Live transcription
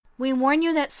We warn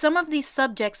you that some of these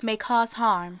subjects may cause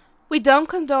harm. We don't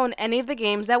condone any of the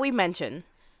games that we mention.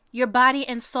 Your body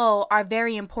and soul are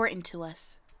very important to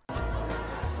us.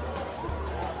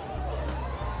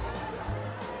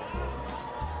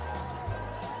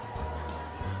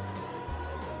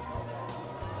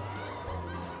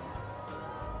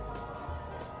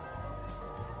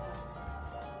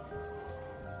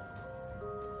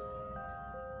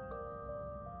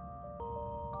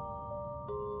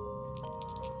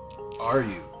 Are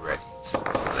you ready to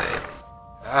play?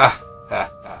 Ah,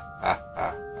 ha, ha, ha,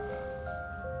 ha.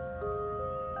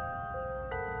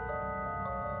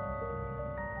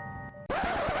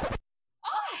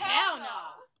 Oh, hell no!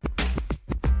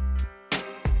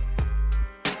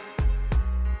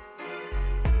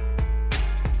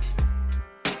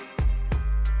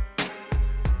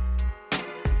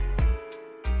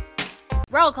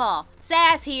 Roll call.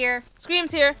 Sass here.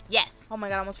 Screams here. Yes. Oh my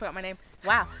god, I almost forgot my name.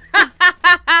 Wow.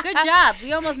 Good job.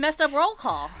 We almost messed up roll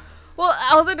call. Well,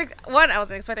 I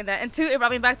wasn't expecting that, and two, it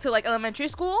brought me back to like elementary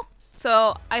school.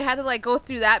 So I had to like go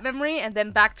through that memory and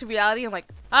then back to reality. I'm like,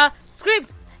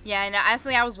 Screams. Yeah, and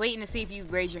honestly, I was waiting to see if you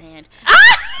raise your hand.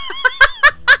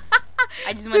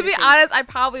 I just To be honest, I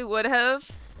probably would have,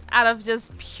 out of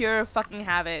just pure fucking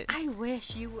habit. I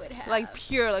wish you would have. Like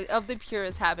pure, like of the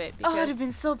purest habit. Oh, it would have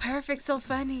been so perfect, so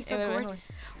funny, so It would've been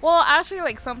gorgeous. Well, actually,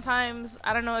 like sometimes,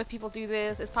 I don't know if people do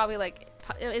this. It's probably like,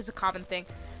 it is a common thing.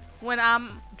 When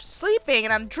I'm sleeping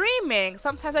and I'm dreaming,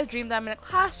 sometimes I dream that I'm in a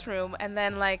classroom and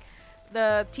then like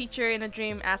the teacher in a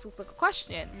dream asks like a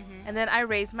question and then I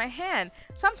raise my hand.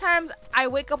 Sometimes I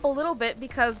wake up a little bit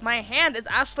because my hand is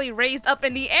actually raised up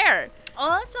in the air.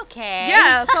 Oh, that's okay.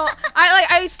 Yeah, so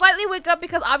I slightly wake up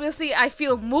because obviously I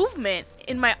feel movement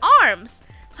in my arms.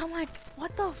 So I'm like,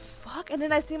 what the fuck? And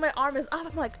then I see my arm is up.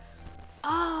 I'm like,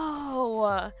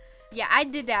 oh. Yeah, I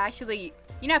did that actually.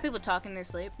 You know how people talk in their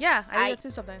sleep? Yeah, I do that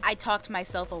too sometimes. I talked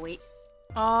myself awake.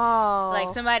 Oh. Like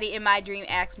somebody in my dream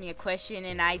asked me a question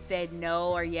and I said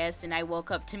no or yes, and I woke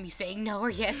up to me saying no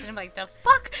or yes, and I'm like, the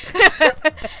fuck?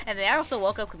 And then I also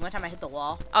woke up because one time I hit the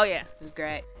wall. Oh, yeah. It was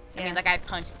great. I Yeah. mean, like I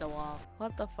punched the wall.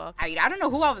 What the fuck? I don't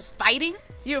know who I was fighting,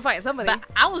 You were fighting somebody. but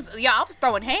I was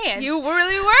throwing hands. You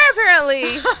really were,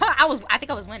 apparently. I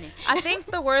think I was winning. I think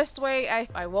the worst way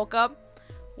I woke up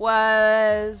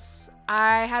was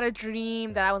I had a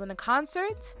dream that I was in a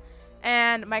concert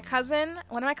and one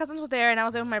of my cousins was there and I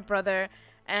was there with my brother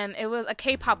and it was a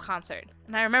K-pop concert.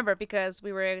 And I remember because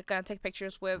we were going to take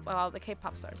pictures with all the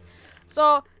K-pop stars.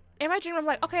 So in my dream, I'm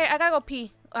like, okay, I gotta go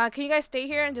pee. Can you guys stay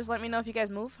here and just let me know if you guys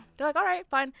move? They're like, all right,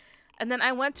 fine. And then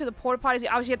I went to the porta potties. You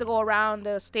obviously have to go around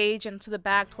the stage and to the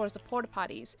back towards the porta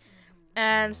potties.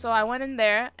 And so I went in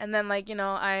there and then like,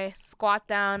 I squat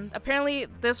down. Apparently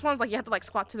this one's like you have to like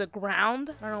squat to the ground.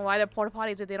 I don't know why they're porta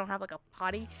potties if they don't have like a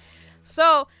potty.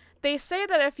 So they say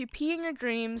that if you pee in your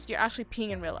dreams, you're actually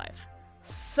peeing in real life.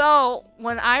 So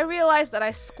when I realized that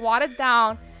I squatted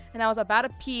down and I was about to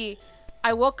pee,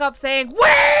 I woke up saying,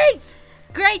 wait!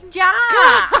 Great job!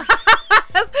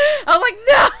 I was like,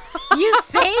 no! You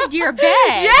saved your bed.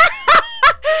 Yeah!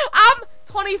 I'm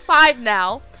 25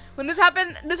 now. When this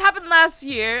happened last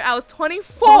year. I was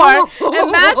 24.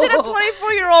 Imagine a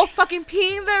 24-year-old fucking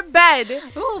peeing their bed.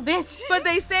 Ooh, bitch. But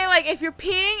they say, like, if you're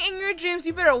peeing in your dreams,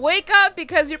 you better wake up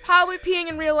because you're probably peeing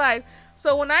in real life.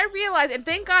 So when I realized, and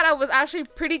thank God I was actually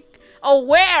pretty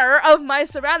aware of my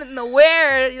surroundings and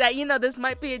aware that, this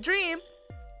might be a dream,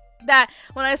 that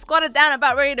when I squatted down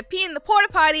about ready to pee in the porta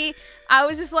potty, I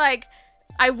was just like,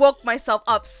 I woke myself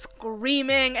up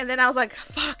screaming, and then I was like,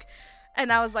 fuck.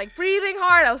 And I was like breathing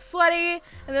hard, I was sweaty,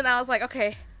 and then I was like,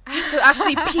 okay, I have to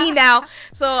actually pee now.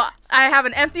 So I have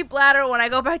an empty bladder when I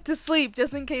go back to sleep,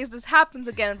 just in case this happens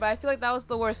again. But I feel like that was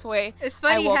the worst way. It's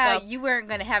funny how up. you weren't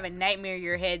going to have a nightmare in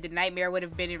your head. The nightmare would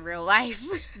have been in real life.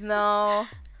 No,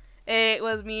 it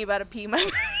was me about to pee my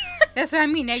That's what I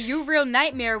mean. Now, your real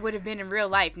nightmare would have been in real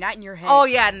life, not in your head. Oh,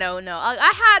 yeah, no.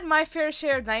 I had my fair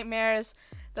share of nightmares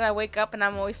that I wake up and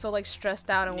I'm always so, like, stressed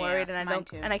out and worried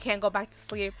and I can't go back to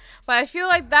sleep. But I feel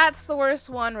like that's the worst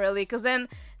one, really, because then,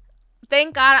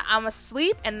 thank God I'm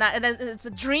asleep and then it's a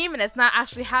dream and it's not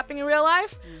actually happening in real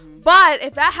life. Mm-hmm. But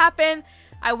if that happened,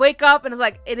 I wake up and it's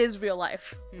like, it is real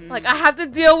life. Mm-hmm. Like, I have to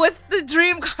deal with the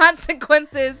dream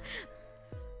consequences.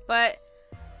 But,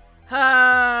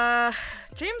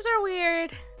 dreams are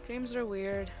weird. Dreams are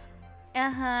weird.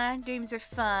 Dreams are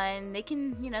fun. They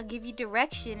can, give you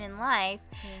direction in life.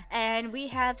 Yeah. And we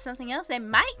have something else that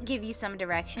might give you some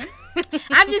direction.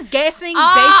 I'm just guessing based on...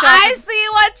 I see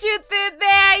what you did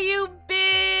there, you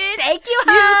bitch. Thank you,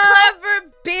 You clever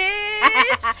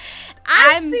bitch.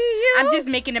 I see you. I'm just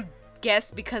making a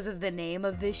guess because of the name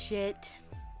of this shit.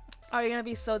 Are you gonna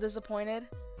be so disappointed?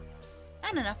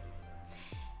 I don't know.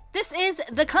 This is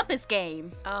the compass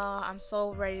game. Oh, I'm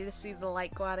so ready to see the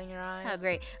light go out in your eyes. Oh,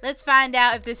 great. Let's find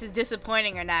out if this is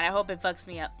disappointing or not. I hope it fucks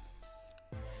me up.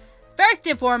 First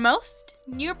and foremost,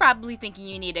 you're probably thinking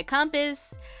you need a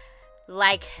compass,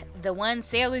 like the one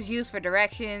sailors use for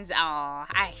directions. Aw,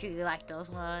 I actually like those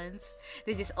ones.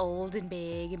 They're just old and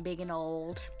big and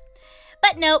old.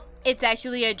 But nope, it's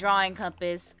actually a drawing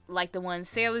compass, like the ones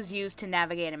sailors use to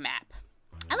navigate a map.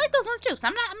 I like those ones too, so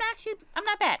I'm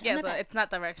not bad. Yeah, I'm not so bad. it's not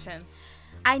direction.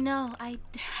 I know. I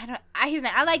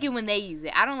like it when they use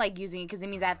it. I don't like using it because it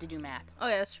means I have to do math. Oh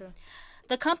yeah, that's true.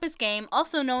 The compass game,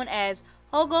 also known as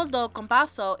Jogo do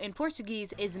Compasso in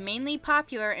Portuguese, is mainly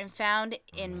popular and found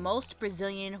in most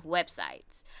Brazilian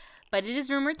websites. But it is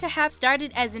rumored to have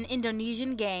started as an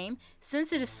Indonesian game,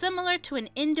 since it is similar to an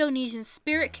Indonesian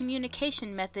spirit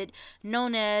communication method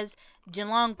known as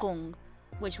Jelangkung,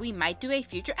 which we might do a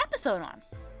future episode on.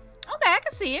 Okay, I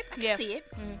can see it. I can see it.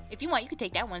 Mhm. If you want, you can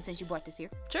take that one since you brought this here.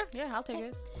 Sure. Yeah, I'll take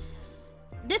it.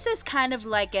 This is kind of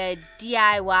like a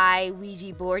DIY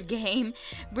Ouija board game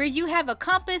where you have a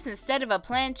compass instead of a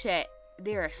planchette.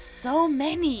 There are so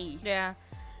many. Yeah.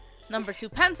 Number 2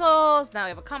 pencils. Now we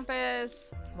have a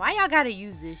compass. Why y'all gotta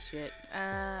use this shit?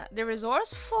 They're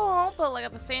resourceful, but like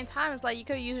at the same time, it's like you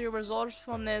could use your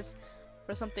resourcefulness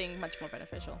for something much more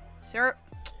beneficial. Sir,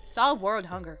 solve world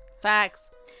hunger. Facts.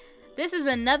 This is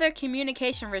another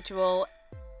communication ritual,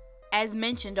 as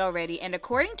mentioned already, and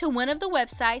according to one of the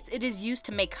websites, it is used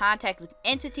to make contact with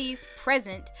entities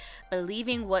present,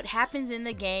 believing what happens in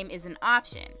the game is an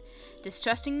option.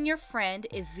 Distrusting your friend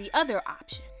is the other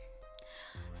option.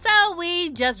 So we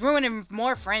just ruining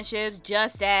more friendships,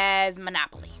 just as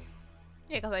Monopoly.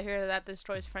 Yeah, because I hear that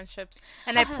destroys friendships.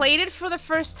 And I played it for the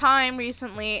first time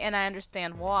recently, and I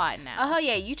understand why now. Oh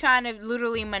yeah, you trying to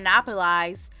literally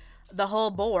monopolize the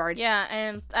whole board. Yeah,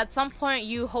 and at some point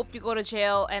you hope you go to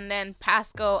jail, and then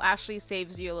Pasco actually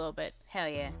saves you a little bit. Hell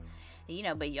yeah. You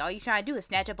know, but all you trying to do is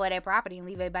snatch up all that property and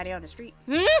leave everybody on the street.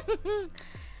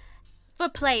 For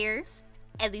players,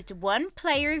 at least one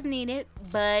player is needed,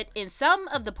 but in some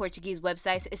of the Portuguese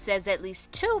websites, it says at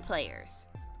least 2 players.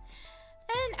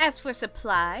 And as for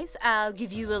supplies, I'll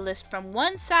give you a list from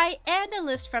one site and a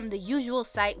list from the usual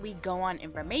site we go on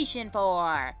information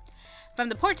for. From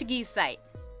the Portuguese site,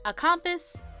 a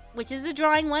compass, which is a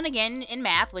drawing one again in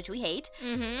math, which we hate,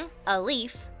 a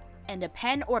leaf, and a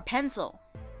pen or pencil.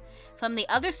 From the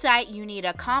other site, you need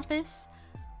a compass,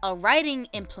 a writing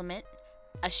implement,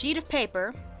 a sheet of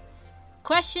paper,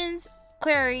 questions,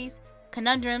 queries,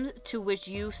 conundrums to which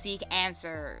you seek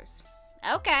answers.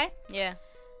 Okay. Yeah.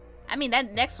 I mean,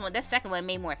 that second one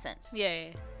made more sense. Yeah.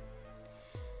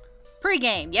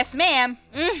 Pre-game. Yes, ma'am.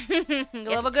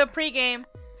 Love a good pregame.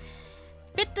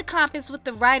 Fit the compass with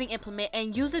the writing implement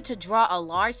and use it to draw a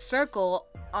large circle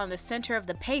on the center of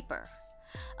the paper.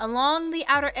 Along the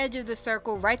outer edge of the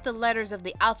circle, write the letters of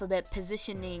the alphabet,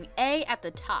 positioning A at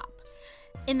the top.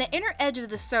 In the inner edge of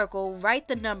the circle, write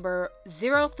the number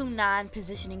 0 through 9,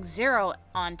 positioning 0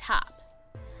 on top.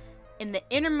 In the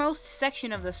innermost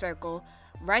section of the circle,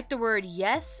 write the word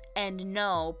yes and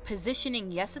no,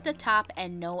 positioning yes at the top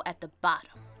and no at the bottom.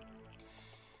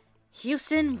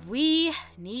 Houston, we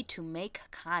need to make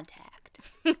contact.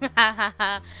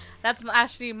 That's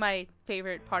actually my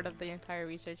favorite part of the entire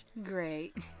research.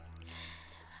 Great.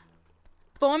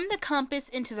 Form the compass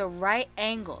into the right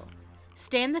angle.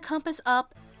 Stand the compass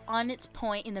up on its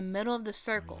point in the middle of the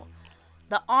circle.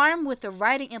 The arm with the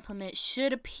writing implement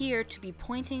should appear to be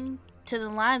pointing to the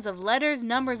lines of letters,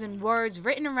 numbers, and words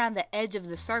written around the edge of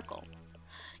the circle.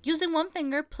 Using one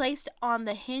finger placed on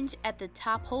the hinge at the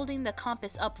top, holding the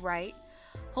compass upright,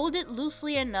 hold it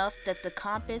loosely enough that the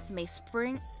compass may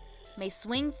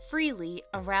swing freely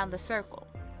around the circle.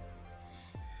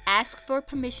 Ask for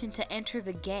permission to enter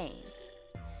the game.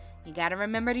 You gotta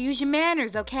remember to use your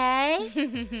manners, okay?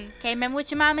 Okay, remember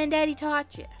what your mama and daddy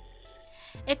taught you.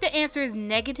 If the answer is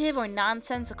negative or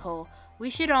nonsensical, we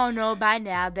should all know by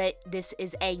now that this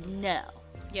is a no.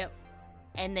 Yep.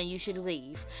 And then you should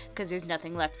leave, because there's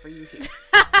nothing left for you here.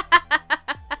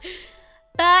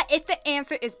 But if the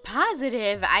answer is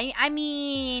positive, I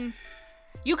mean,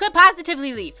 you could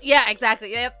positively leave. Yeah,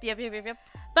 exactly. Yep.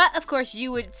 But of course,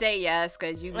 you would say yes,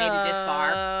 because you made it this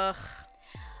far.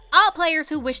 All players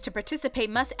who wish to participate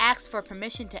must ask for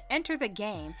permission to enter the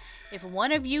game. If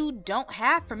one of you don't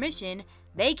have permission,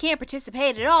 they can't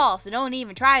participate at all, so don't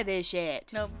even try this shit.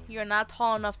 Nope, you're not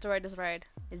tall enough to ride this ride.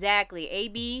 Exactly.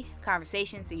 AB,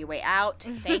 conversation, see your way out.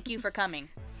 Thank you for coming.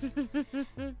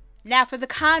 Now for the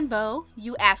convo,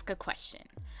 you ask a question.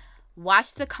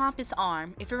 Watch the compass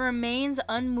arm. If it remains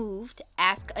unmoved,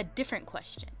 ask a different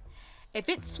question. If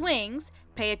it swings,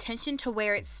 pay attention to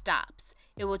where it stops.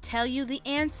 It will tell you the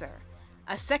answer.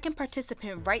 A second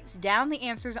participant writes down the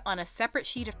answers on a separate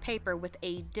sheet of paper with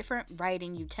a different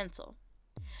writing utensil.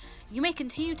 You may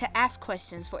continue to ask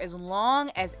questions for as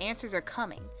long as answers are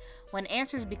coming. When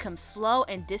answers become slow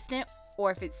and distant,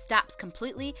 or if it stops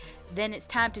completely, then it's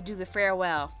time to do the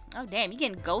farewell. Oh damn, you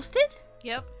getting ghosted?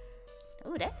 Yep.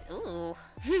 Ooh.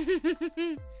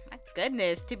 My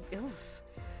goodness.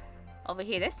 Over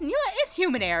here, that's, it's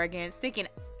human arrogance, thinking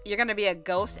you're gonna be a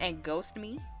ghost and ghost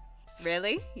me.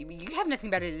 Really? You have nothing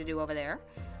better to do over there.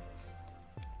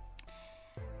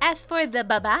 As for the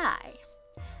bye-bye,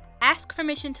 ask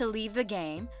permission to leave the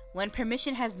game. When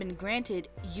permission has been granted,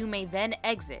 you may then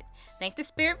exit. Thank the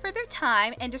spirit for their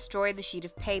time and destroy the sheet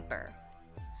of paper.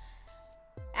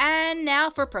 And now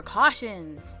for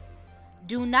precautions.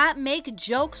 Do not make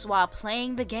jokes while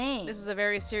playing the game. This is a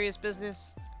very serious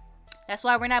business. That's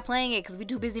why we're not playing it, because we're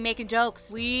too busy making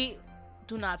jokes. We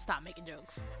do not stop making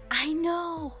jokes. I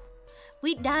know.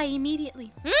 We die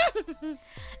immediately.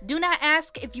 Do not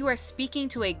ask if you are speaking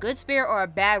to a good spirit or a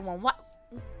bad one. What?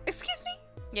 Excuse me?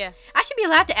 Yeah. I should be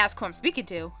allowed to ask who I'm speaking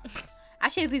to. I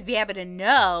should at least be able to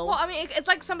know. Well, I mean, it's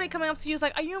like somebody coming up to you is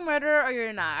like, are you a murderer or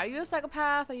you're not? Are you a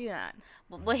psychopath or you're not?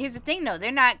 Well, here's the thing, though.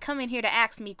 They're not coming here to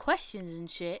ask me questions and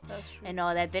shit. That's true. And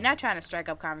all that. They're not trying to strike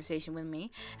up conversation with me.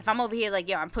 If I'm over here like,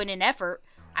 yo, I'm putting in effort,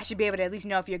 I should be able to at least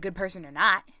know if you're a good person or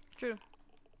not. True.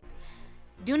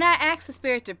 Do not ask the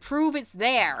spirit to prove it's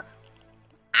there.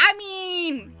 I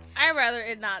mean, I'd rather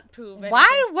it not prove anything.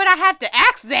 why would I have to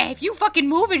ask that? If you fucking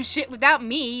moving shit without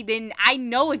me, then I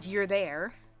know it's you're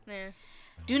there. Yeah.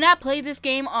 Do not play this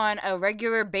game on a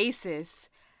regular basis.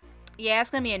 Yeah,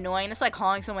 it's gonna be annoying. It's like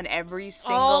calling someone every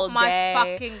single my day.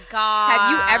 fucking god.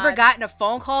 Have you ever gotten a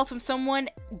phone call from someone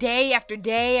day after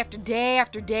day after day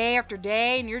after day after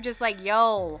day, and you're just like,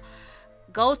 yo,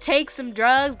 go take some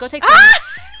drugs, go take some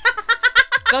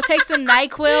go take some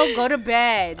NyQuil, go to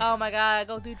bed. Oh my god,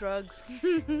 go do drugs.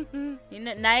 You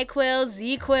know, NyQuil,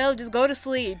 Z-Quil, just go to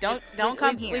sleep. Don't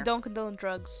come here. We don't condone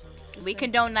drugs. We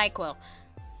condone NyQuil.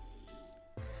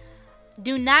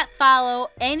 Do not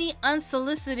follow any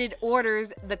unsolicited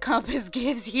orders the compass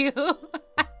gives you.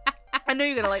 I knew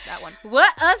you were gonna like that one.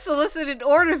 What unsolicited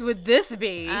orders would this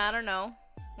be? I don't know.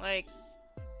 Like,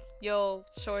 yo,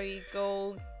 shorty,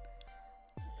 go.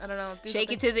 I don't know.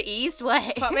 Shake it to the east? What?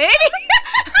 Maybe.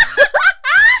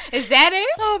 Is that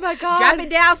it? Oh my god. Drop it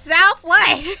down south?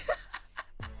 What?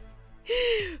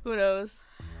 Who knows?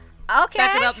 Okay.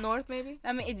 Back it up north, maybe.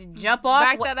 I mean, it's jump off.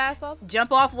 Back that ass up.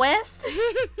 Jump off west.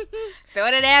 Throw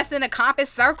that ass in a compass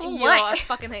circle. Yo, What? I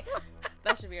fucking hate.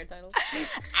 That should be our title.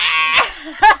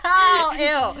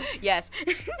 Oh, ew. Yes,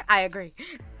 I agree.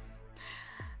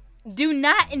 Do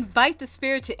not invite the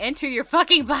spirit to enter your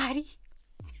fucking body.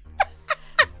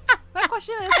 My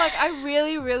question is, like, I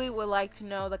really, really would like to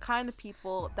know the kind of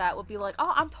people that would be like,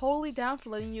 oh, I'm totally down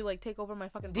for letting you, like, take over my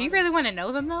fucking body. Do you really want to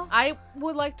know them, though? I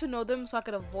would like to know them so I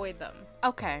could avoid them.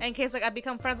 Okay. In case, like, I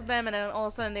become friends with them and then all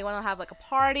of a sudden they want to have, like, a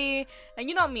party. And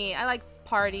you know me, I like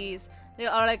parties. Or,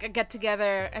 like, a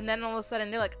get-together. And then all of a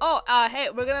sudden they're like, oh, hey,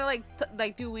 we're gonna,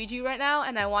 like, do Ouija right now.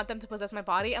 And I want them to possess my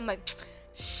body. I'm like,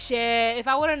 shit, if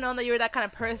I would have known that you were that kind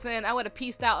of person, I would have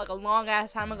pieced out, like, a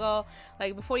long-ass time ago.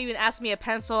 Like, before you even asked me a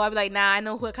pencil, I'd be like, nah, I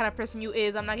know what kind of person you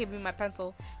is. I'm not giving you my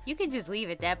pencil. You could just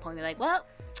leave at that point. Be like, well,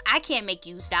 I can't make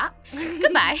you stop.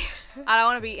 Goodbye. I don't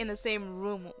want to be in the same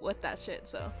room with that shit,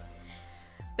 so.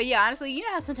 But yeah, honestly, you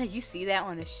know how sometimes you see that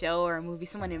on a show or a movie,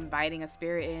 someone inviting a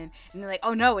spirit in, and they're like,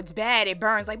 oh no, it's bad, it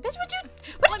burns. Like, bitch, what did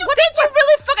you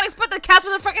really fucking expect the cast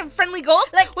with a freaking friendly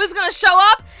ghost? Like, was gonna show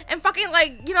up and fucking,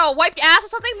 like, you know, wipe your ass or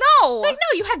something? No. It's like,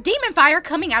 no, you have demon fire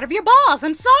coming out of your balls.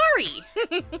 I'm sorry.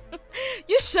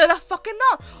 You should have fucking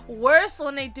known. Worse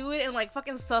when they do it in, like,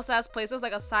 fucking sus-ass places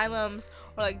like asylums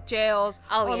or, like, jails.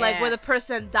 Or, like, where the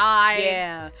person died.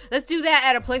 Yeah. Let's do that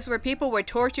at a place where people were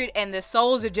tortured and the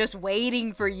souls are just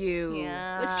waiting for you.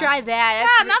 Yeah. Let's try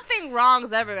that. Yeah, nothing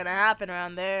wrong's ever gonna happen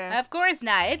around there. Of course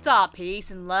not. It's all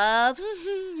peace and love.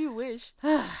 You wish.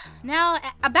 Now,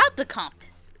 about the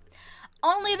compass.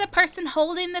 Only the person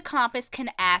holding the compass can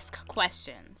ask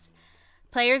questions.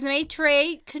 Players may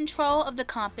trade control of the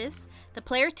compass. The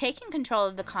player taking control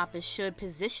of the compass should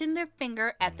position their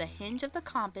finger at the hinge of the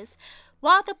compass,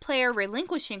 while the player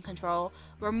relinquishing control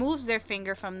removes their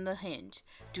finger from the hinge.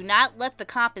 Do not let the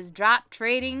compass drop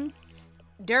trading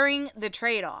during the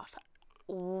trade-off.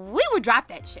 We would drop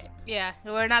that shit. Yeah,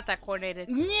 we're not that coordinated.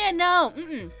 Yeah, no.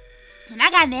 And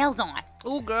I got nails on.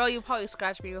 Ooh, girl, you probably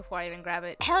scratch me before I even grab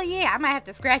it. Hell yeah, I might have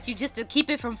to scratch you just to keep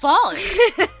it from falling.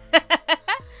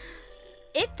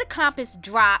 If the compass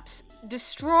drops,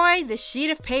 destroy the sheet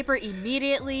of paper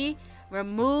immediately.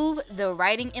 Remove the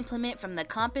writing implement from the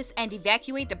compass and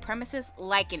evacuate the premises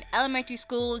like in elementary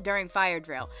school during fire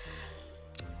drill.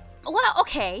 Well,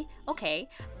 okay.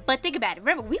 But think about it.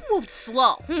 Remember, we moved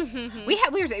slow. we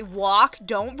were saying, walk,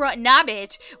 don't run. Nah,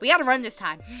 bitch. We gotta run this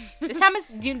time. This time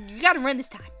you gotta run this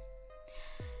time.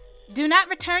 Do not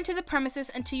return to the premises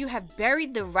until you have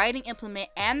buried the writing implement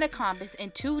and the compass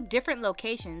in 2 different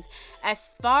locations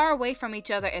as far away from each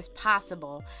other as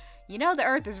possible. You know the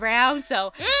earth is round,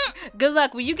 so good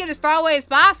luck. When you get as far away as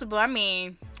possible, I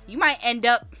mean, you might end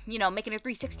up, making a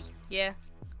 360. Yeah.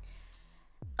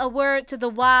 A word to the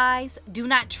wise, do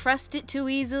not trust it too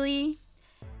easily,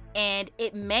 and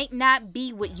it may not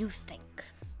be what you think.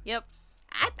 Yep.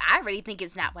 I really think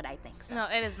it's not what I think. So. No,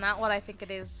 it is not what I think it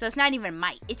is. So it's not even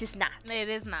might. It's just not. It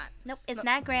is not. Nope. It's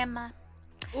not grandma.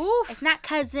 Oof. It's not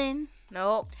cousin.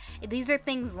 Nope. These are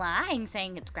things lying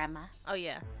saying it's grandma. Oh,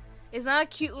 yeah. It's not a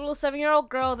cute little 7-year-old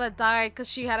girl that died because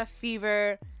she had a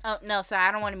fever. Oh, no, sorry.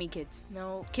 I don't want to meet kids.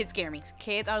 No. Kids scare me.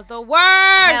 Kids are the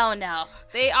worst. Hell no.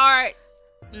 They are.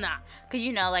 Nah.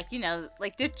 Because,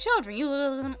 like they're children. You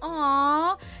look at them,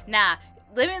 aww. Nah.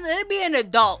 Let it be an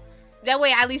adult. That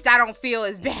way, at least I don't feel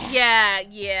as bad.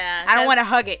 Yeah. I don't want to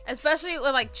hug it. Especially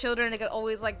with, like, children, they could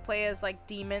always, like, play as, like,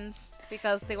 demons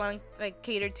because they want to, like,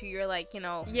 cater to your, like,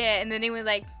 Yeah, and then they were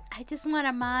like, I just want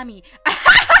a mommy.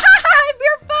 If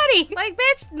you're funny. Like,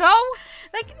 bitch, no.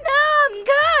 Like, no, I'm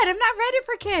good. I'm not ready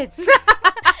for kids.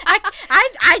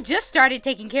 I just started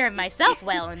taking care of myself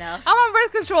well enough. I'm on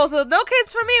birth control, so no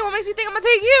kids for me. What makes you think I'm going to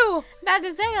take you? About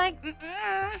to say, like,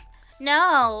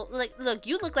 no, look,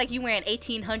 you look like you wearing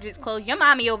 1800s clothes. Your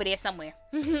mommy over there somewhere.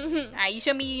 Alright, you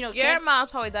show me, Your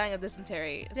mom's probably dying of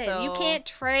dysentery. So you can't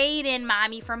trade in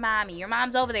mommy for mommy. Your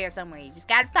mom's over there somewhere. You just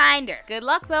gotta find her. Good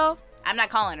luck, though. I'm not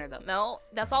calling her, though. No,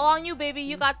 that's all on you, baby.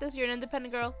 You got this. You're an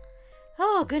independent girl.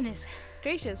 Oh, goodness.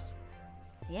 Gracious.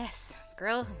 Yes,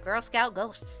 Girl Scout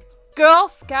ghosts. Girl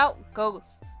Scout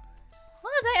ghosts.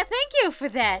 Well, thank you for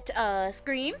that,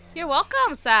 Screams. You're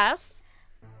welcome, Sass.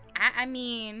 I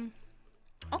mean...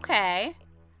 Okay.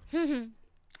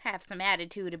 Have some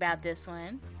attitude about this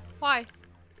one. Why?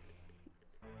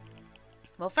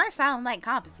 Well, first, I don't like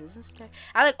compasses.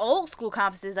 I like old school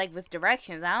compasses, like with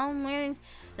directions. I don't really...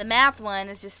 The math one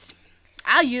is just...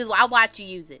 I'll watch you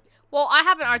use it. Well, I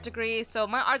have an art degree, so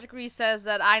my art degree says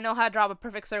that I know how to draw a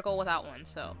perfect circle without one,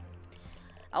 so...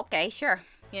 Okay, sure.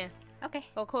 Yeah. Okay.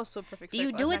 Go close to a perfect Do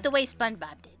circle. you do it the way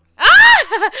SpongeBob did?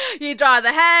 Ah! You draw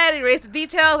the head, erase the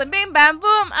details, and bam, bam,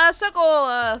 boom, a circle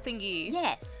thingy.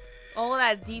 Yes. All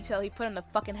that detail he put in the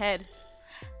fucking head.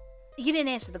 You didn't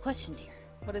answer the question, dear.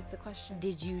 What is the question?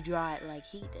 Did you draw it like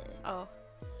he did? Oh.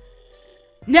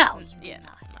 No, you did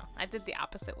not. No, I did the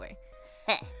opposite way.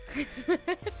 Eh.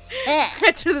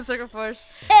 I drew the circle first,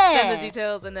 Eh. then the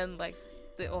details, and then, like,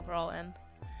 the overall end.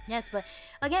 Yes, but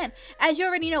again, as you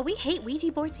already know, we hate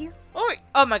Ouija boards here.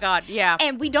 Oh my god, yeah.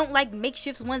 And we don't like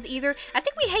makeshift ones either. I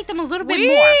think we hate them a little bit We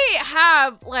more.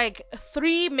 have, like,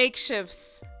 3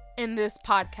 makeshifts in this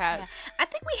podcast. Yeah. I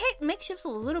think we hate makeshifts a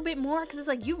little bit more because it's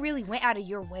like you really went out of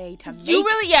your way to make You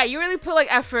really put, like,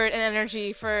 effort and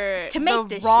energy to make the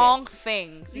this wrong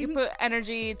things. You put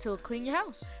energy to clean your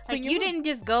house. Like, you didn't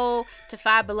just go to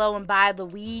Five Below and buy the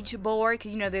Ouija board,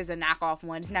 because, there's a knockoff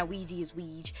one. It's not Ouija, it's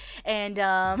Ouija. And,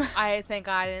 I think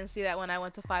I didn't see that when I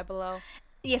went to Five Below.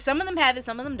 yeah, some of them have it,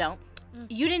 some of them don't.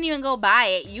 You didn't even go buy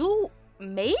it. You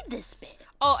made this bit.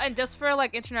 Oh, and just for,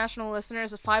 like, international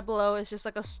listeners, Five Below is just,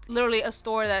 like, literally a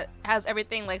store that has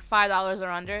everything, like, $5 or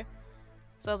under.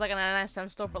 So it's like a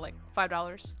 99-cent store for, like,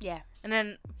 $5. Yeah. And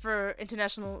then for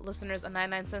international listeners, a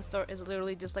 99-cent store is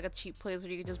literally just, like, a cheap place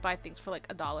where you can just buy things for, like,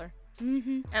 $1.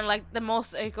 Mm-hmm. And, like, the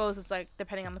most it goes is, like,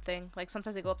 depending on the thing. Like,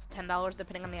 sometimes they go up to $10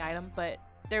 depending on the item, but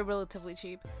they're relatively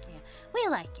cheap. Yeah. We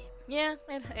like it. Yeah,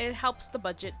 it helps the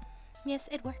budget. Yes,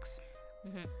 it works.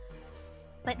 Mhm.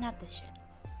 But not this shit.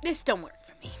 This don't work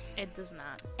for me. It does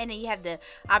not. And then you have the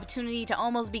opportunity to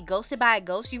almost be ghosted by a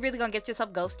ghost. You really gonna get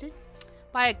yourself ghosted?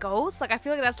 By a ghost? Like, I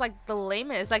feel like that's, like, the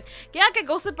lamest. Like, yeah, I get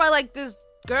ghosted by, like, this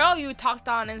girl you talked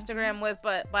on Instagram with,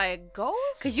 but by a ghost?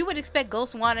 Because you would expect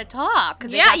ghosts want to talk. 'Cause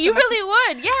they Yeah, got so you much really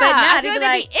would. Yeah. But nah, I they'd feel be like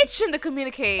like- they'd be itching to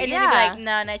communicate. And yeah. then you'd be like,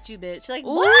 nah, not you, bitch. Like,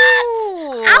 Ooh.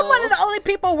 what? I'm one of the only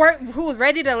people who was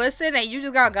ready to listen, and you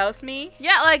just gonna ghost me?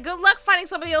 Yeah, like, good luck finding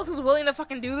somebody else who's willing to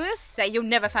fucking do this. That you'll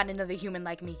never find another human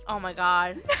like me. Oh my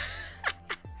god.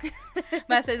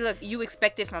 But I said, look, you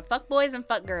expect it from fuckboys and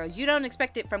fuck girls. You don't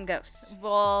expect it from ghosts.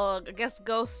 Well, I guess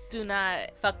ghosts do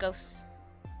not. Fuck ghosts.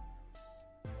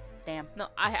 Damn. No,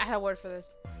 I had a word for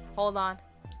this. Hold on.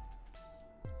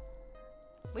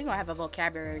 We gonna have a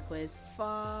vocabulary quiz. Fuck.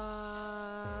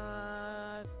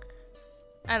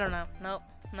 I don't know. Nope.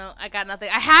 No, I got nothing.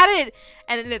 I had it,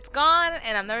 and it's gone,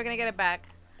 and I'm never gonna get it back.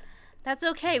 That's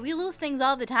okay. We lose things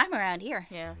all the time around here,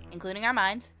 Yeah. including our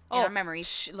minds and our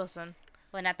memories. Listen.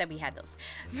 Well, not that we had those.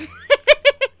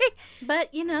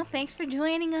 But, thanks for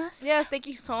joining us. Yes, thank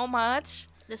you so much.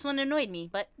 This one annoyed me,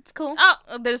 but it's cool.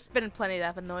 Oh, there's been plenty that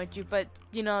have annoyed you, but,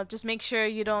 just make sure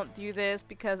you don't do this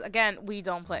because, again, we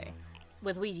don't play.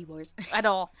 With Ouija boards. At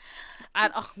all.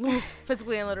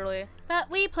 Physically and literally. But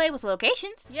we play with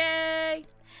locations. Yay!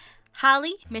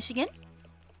 Holly, Michigan.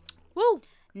 Woo!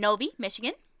 Novi,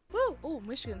 Michigan. Woo! Oh,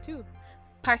 Michigan, too.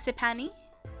 Parsippany,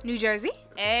 New Jersey.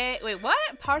 Wait, what?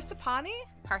 Parsippany?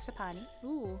 Parsippany.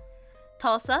 Ooh.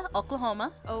 Tulsa,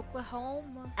 Oklahoma.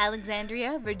 Oklahoma.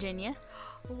 Alexandria, Virginia.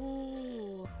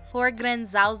 Ooh.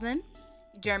 Horgrenshausen,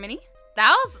 Germany.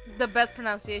 That was the best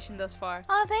pronunciation thus far.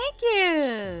 Oh, thank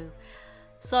you.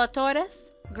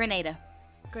 Sotores, Grenada.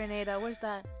 Grenada, where's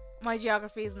that? My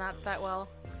geography is not that well.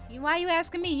 Why you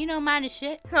asking me? You know mine is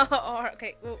shit.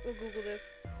 Okay, we'll Google this.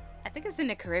 I think it's in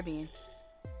the Caribbean.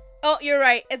 Oh, you're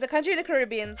right. It's a country in the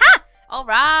Caribbean. Ha! All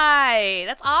right.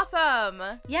 That's awesome.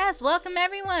 Yes, welcome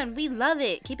everyone. We love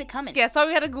it. Keep it coming. Yeah, sorry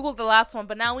we had to Google the last one,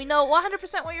 but now we know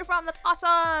 100% where you're from. That's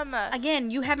awesome.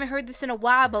 Again, you haven't heard this in a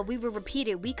while, but we will repeat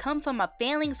it. We come from a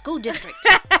failing school district.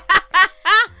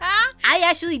 I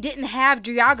actually didn't have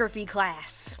geography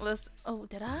class. Oh,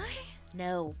 did I?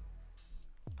 No.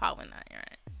 Probably not. You're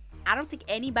right. I don't think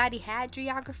anybody had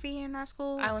geography in our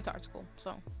school. I went to art school,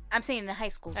 so. I'm saying in high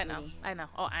school, I know. sweetie. I know.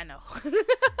 Oh, I know.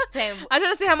 Saying, I'm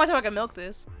trying to see how much I can milk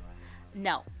this.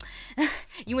 no.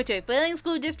 You went to a failing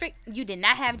school district. You did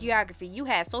not have geography. You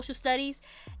had social studies.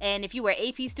 And if you were an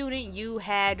AP student, you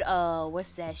had,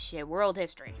 what's that shit? World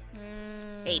history.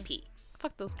 AP.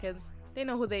 Fuck those kids. They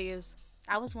know who they is.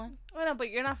 I was one. I know, but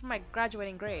you're not from my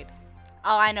graduating grade.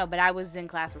 Oh, I know, but I was in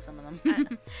class with some of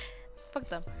them. Fuck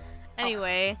them.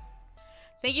 Anyway,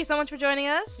 thank you so much for joining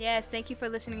us. Yes, thank you for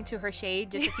listening to her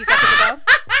shade just a few seconds ago.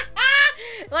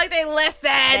 Like they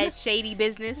listen. That shady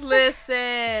business. Listen.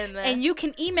 And you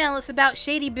can email us about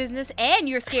shady business and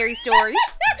your scary stories.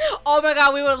 Oh my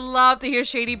god, we would love to hear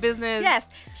shady business. Yes,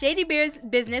 shady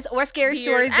business or scary Beers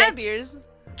stories. and beers.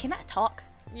 Can I talk?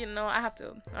 I have to.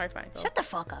 All right, fine. Go. Shut the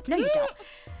fuck up. No, you don't.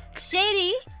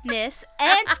 Shadiness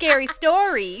and scary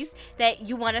stories that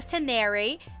you want us to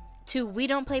narrate to we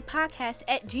don't play podcast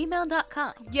at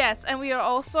gmail.com. Yes, and we are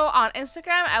also on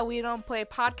Instagram at We Don't Play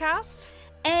Podcast.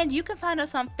 And you can find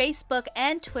us on Facebook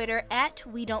and Twitter at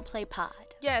We Don't Play Pod.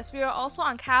 Yes, we are also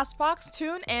on Castbox,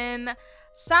 TuneIn,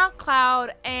 SoundCloud,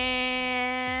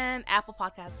 and Apple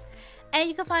Podcasts. And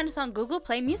you can find us on Google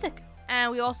Play Music. And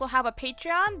we also have a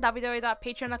Patreon,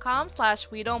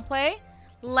 www.patreon.com/WeDon'tPlay.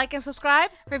 Like and subscribe.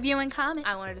 Review and comment.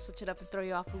 I wanted to switch it up and throw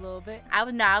you off a little bit. I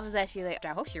was actually like, I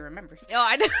hope she remembers. Oh,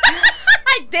 I did.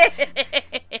 I did.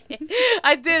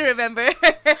 I did remember.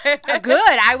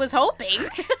 Good. I was hoping.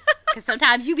 Because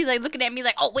sometimes you be like looking at me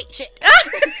like, oh, wait, shit.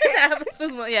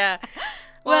 Yeah.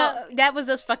 Well, that was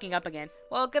us fucking up again.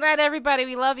 Well, good night, everybody.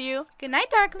 We love you. Good night,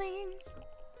 darklings.